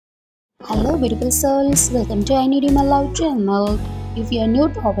Hello beautiful souls, welcome to I Need You My Love channel. If you are new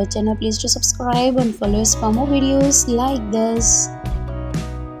to our channel, please do subscribe and follow us for more videos like this.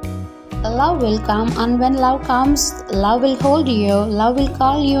 Love will come, and when love comes, love will hold you, love will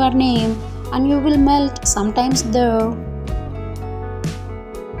call your name, and you will melt sometimes though.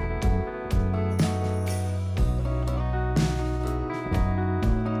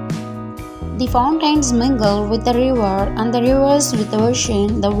 The fountains mingle with the river, and the rivers with the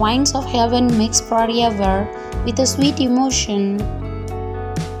ocean. The wines of heaven mix forever with a sweet emotion.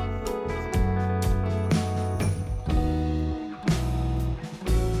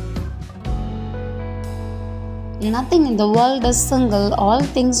 Nothing in the world is single, all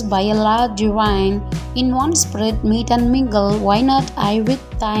things by a law divine. In one spirit meet and mingle, why not I with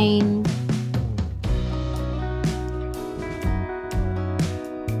thine?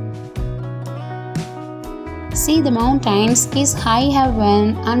 See the mountains kiss high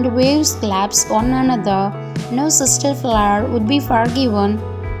heaven, and waves claps one another. No sister flower would be forgiven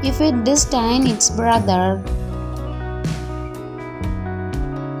if it disdain its brother.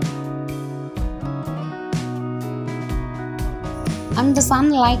 And the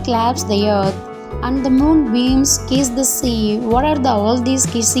sunlight claps the earth, and the moonbeams kiss the sea. What are all these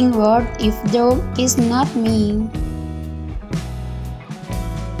kissing worth if thou kiss not me?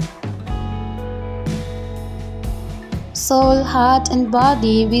 Soul, heart and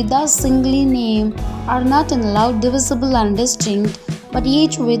body, without singly name, are not in love divisible and distinct, but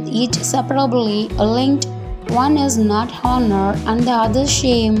each with each separably linked. One is not honor and the other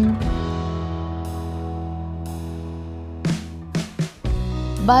shame.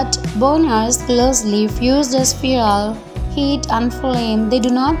 But boners closely fused as fuel, heat and flame, they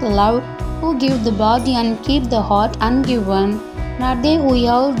do not love who give the body and keep the heart ungiven, nor they who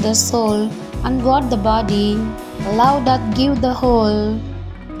hold the soul and guard the body. Love doth give the whole.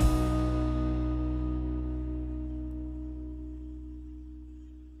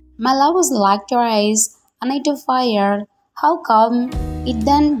 My love is like your eyes, a night of fire. How come it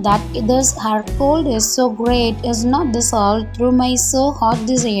then that this her cold is so great is not dissolved through my so hot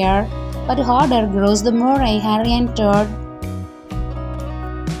desire, but harder grows the more I have entered?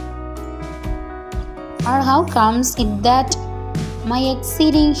 Or how comes it that my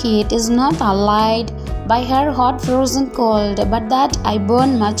exceeding heat is not allied by her hot frozen cold, but that I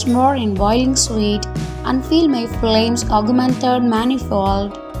burn much more in boiling sweet, and feel my flames augmented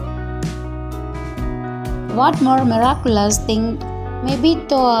manifold? What more miraculous thing may be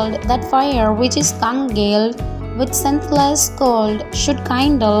told, that fire which is congealed with senseless cold should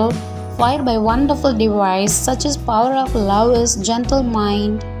kindle fire by wonderful device, such as power of love is gentle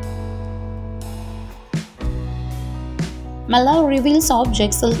mind. My love reveals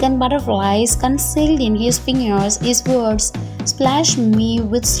objects, silken butterflies concealed in his fingers. His words splash me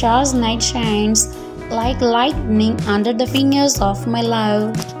with stars, night shines like lightning under the fingers of my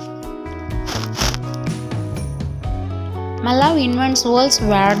love. My love invents worlds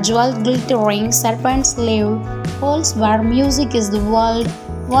where jewels glittering serpents live, worlds where music is the world,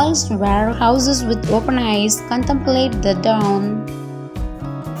 worlds where houses with open eyes contemplate the dawn.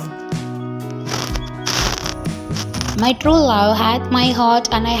 My true love hath my heart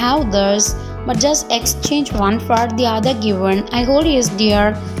and I have theirs, but just exchange one for the other given. I hold his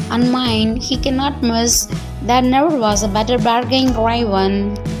dear and mine, he cannot miss. There never was a better bargain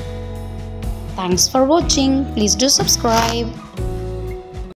driven. Thanks for watching. Please do subscribe.